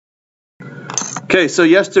Okay, so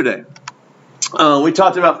yesterday we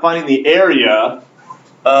talked about finding the area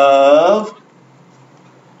of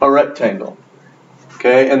a rectangle.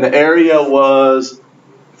 Okay, and the area was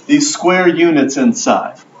these square units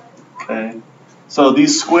inside. Okay, so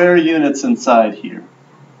these square units inside here.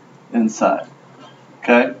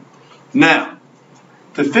 Okay, now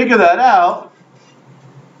to figure that out,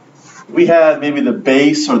 we had maybe the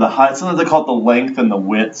base or the height. Sometimes they call it the length and the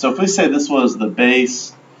width. So if we say this was the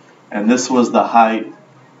base and this was the height,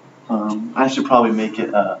 I should probably make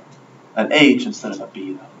it an H instead of a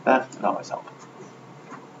B, though. That could always help.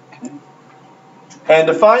 Okay. And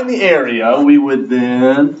to find the area, we would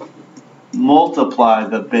then multiply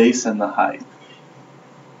the base and the height.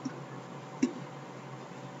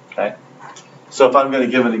 Okay. So if I'm going to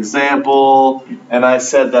give an example, and I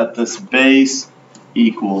said that this base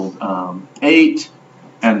equals 8,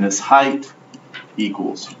 and this height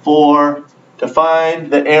equals 4. To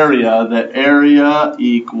find the area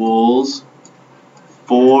equals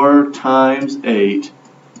 4 times 8,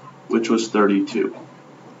 which was 32.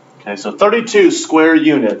 Okay, so 32 square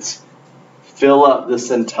units fill up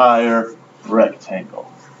this entire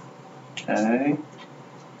rectangle. Okay.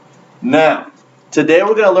 Now, today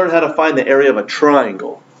we're going to learn how to find the area of a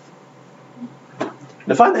triangle.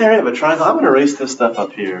 To find the area of a triangle, I'm going to erase this stuff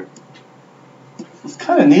up here. What's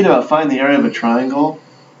kind of neat about finding the area of a triangle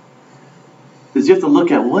is you have to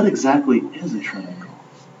look at what exactly is a triangle.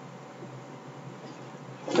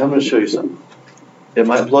 And I'm going to show you something. It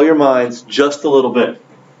might blow your minds just a little bit.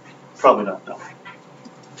 Probably not, though.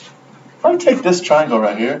 If I take this triangle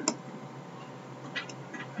right here,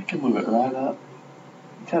 I can move it right up.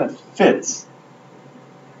 It kind of fits.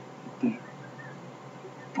 There.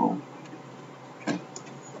 Boom. Okay.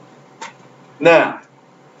 Now,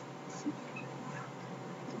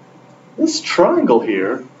 this triangle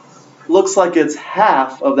here looks like it's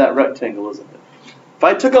half of that rectangle, isn't it? If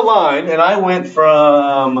I took a line and I went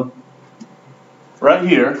from right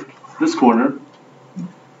here, this corner,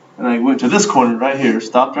 and I went to this corner right here,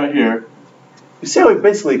 stopped right here, you see how we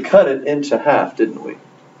basically cut it into half, didn't we?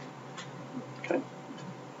 Okay.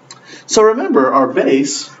 So remember, our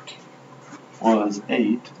base was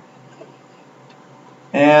 8,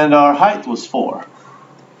 and our height was 4.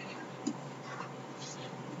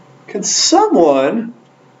 Can someone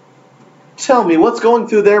tell me what's going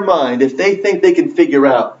through their mind if they think they can figure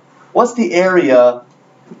out what's the area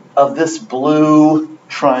of this blue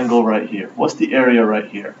triangle right here? What's the area right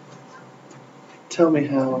here? Tell me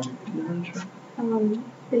how.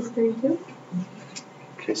 Base 32.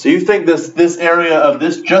 Okay, so you think this area of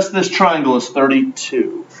just this triangle is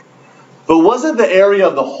 32. But wasn't the area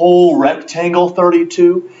of the whole rectangle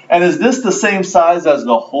 32? And is this the same size as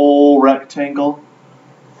the whole rectangle?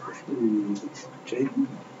 Jaden?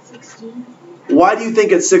 16. Why do you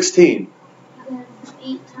think it's 16? Because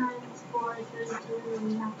 8 times 4 is 32,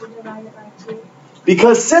 and we have to divide it by 2.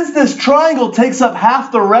 Because since this triangle takes up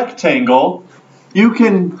half the rectangle, you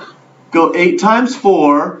can go 8 times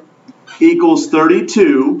 4 equals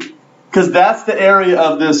 32, because that's the area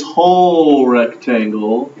of this whole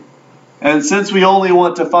rectangle. And since we only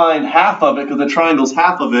want to find half of it, because the triangle's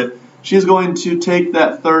half of it, she's going to take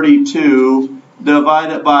that 32,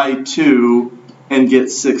 divide it by 2, and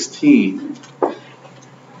get 16.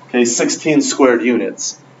 Okay, 16 squared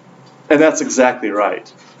units. And that's exactly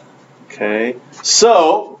right. Okay,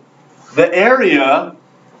 so the area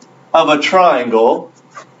of a triangle,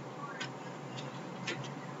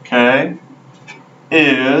 okay,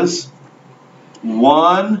 is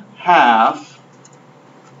 1/2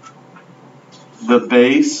 the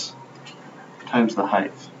base times the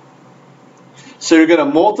height. So you're going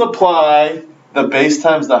to multiply the base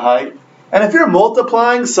times the height. And if you're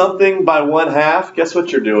multiplying something by 1/2, guess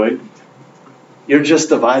what you're doing? You're just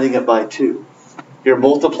dividing it by 2. You're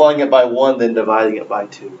multiplying it by 1, then dividing it by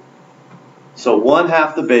 2. So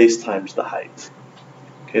 1/2 the base times the height.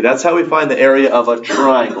 Okay, that's how we find the area of a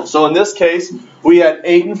triangle. So in this case, we had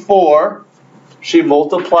 8 and 4. She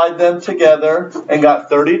multiplied them together and got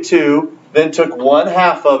 32, then took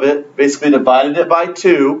 1/2 of it, basically divided it by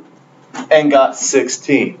 2, and got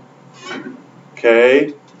 16.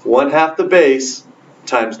 Okay, 1/2 the base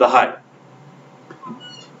times the height.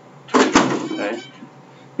 Okay.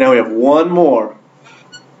 Now we have one more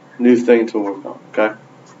new thing to work on. Okay.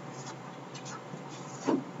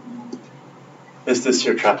 Is this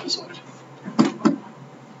your trapezoid?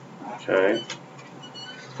 Okay.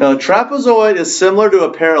 Now a trapezoid is similar to a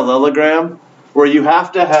parallelogram where you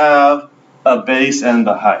have to have a base and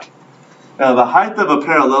the height. Now the height of a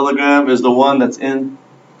parallelogram is the one that's in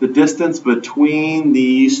the distance between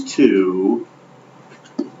these two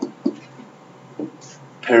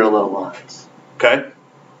parallel lines. Okay?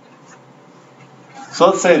 So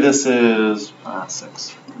let's say this is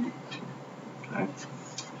 6. Okay.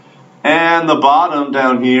 And the bottom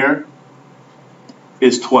down here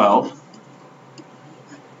is 12.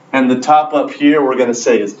 And the top up here we're going to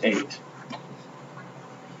say is 8.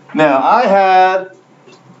 Now, I had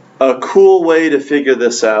a cool way to figure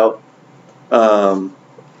this out, but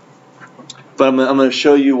I'm going to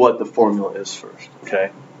show you what the formula is first,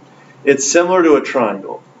 okay? It's similar to a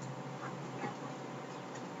triangle.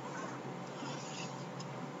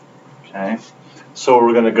 Okay, so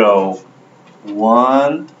we're going to go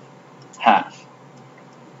 1/2.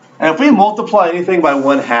 And if we multiply anything by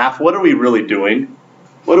 1/2, what are we really doing?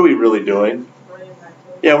 What are we really doing?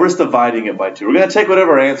 Yeah, we're just dividing it by 2. We're going to take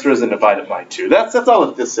whatever our answer is and divide it by 2. That's all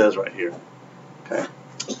that this says right here. Okay.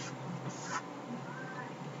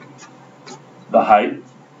 The height.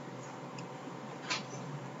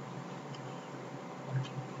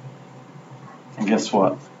 And guess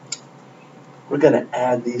what? We're going to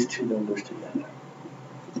add these two numbers together.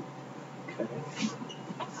 Okay.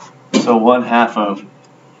 So 1/2 of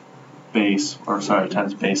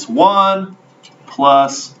times base 1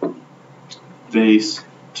 plus base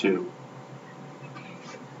 2.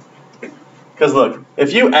 Because look,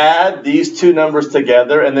 if you add these two numbers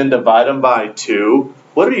together and then divide them by 2,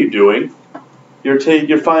 what are you doing? You're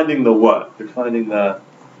finding the what? You're finding the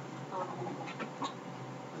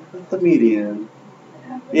median.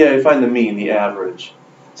 Yeah, you find the mean, the average.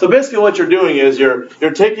 So basically what you're doing is you're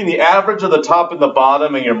taking the average of the top and the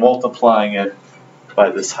bottom and you're multiplying it by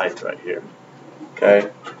this height right here. Okay?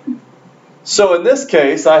 So in this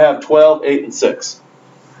case, I have 12, 8, and 6.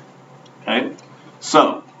 Okay?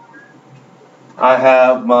 So I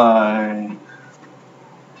have my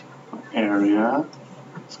area.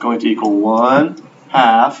 It's going to equal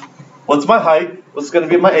 1/2. What's my height? What's going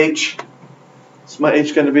to be my h? What's my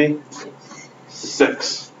h going to be?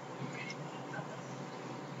 6.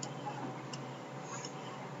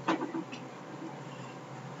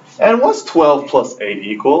 And what's 12 plus 8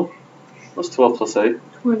 equal? What's 12 plus 8?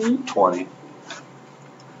 20. 20.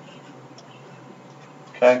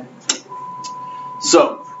 Okay?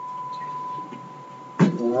 So,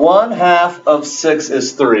 1/2 of 6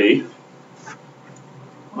 is 3.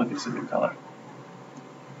 Look, it's a new color.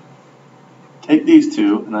 Take these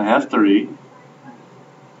two, and I have 3,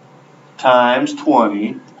 times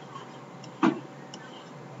 20.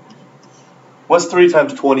 What's 3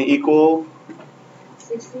 times 20 equal?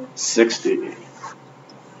 60. 60.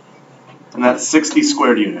 And that's 60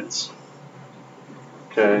 squared units.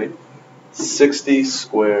 Okay? 60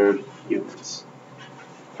 squared units.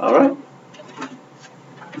 All right?